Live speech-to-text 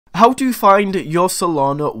how to find your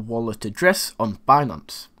Solana wallet address on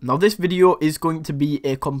Binance. Now this video is going to be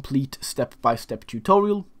a complete step-by-step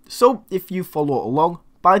tutorial, so if you follow along,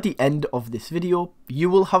 by the end of this video,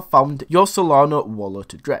 you will have found your Solana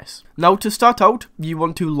wallet address. Now to start out, you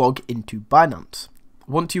want to log into Binance.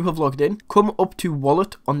 Once you have logged in, come up to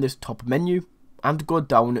Wallet on this top menu and go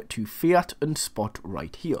down to Fiat and Spot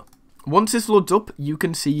right here. Once this loads up, you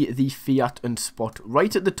can see the Fiat and Spot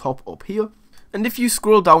right at the top up here. And if you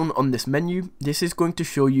scroll down on this menu, this is going to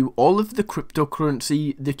show you all of the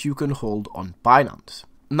cryptocurrency that you can hold on Binance.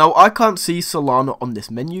 Now I can't see Solana on this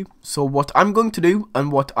menu, so what I'm going to do and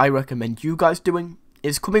what I recommend you guys doing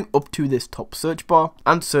is coming up to this top search bar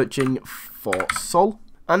and searching for Sol.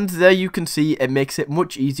 And there you can see it makes it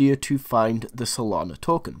much easier to find the Solana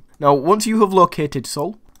token. Now once you have located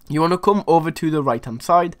Sol, you want to come over to the right hand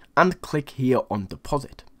side and click here on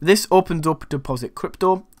deposit. This opens up deposit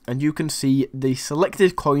crypto and you can see the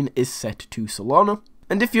selected coin is set to Solana.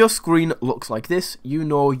 And if your screen looks like this, you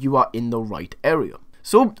know you are in the right area.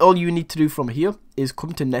 So all you need to do from here is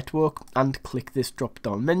come to network and click this drop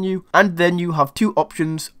down menu, and then you have two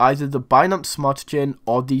options, either the Binance Smart Chain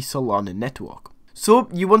or the Solana network. So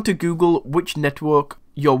you want to Google which network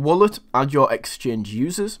your wallet and your exchange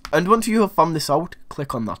uses, and once you have found this out,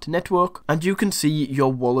 click on that network and you can see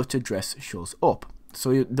your wallet address shows up.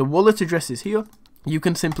 So the wallet address is here. You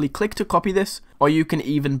can simply click to copy this, or you can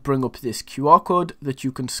even bring up this QR code that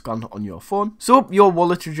you can scan on your phone. So your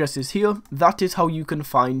wallet address is here. That is how you can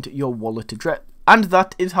find your wallet address, and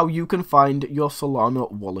that is how you can find your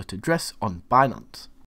Solana wallet address on Binance.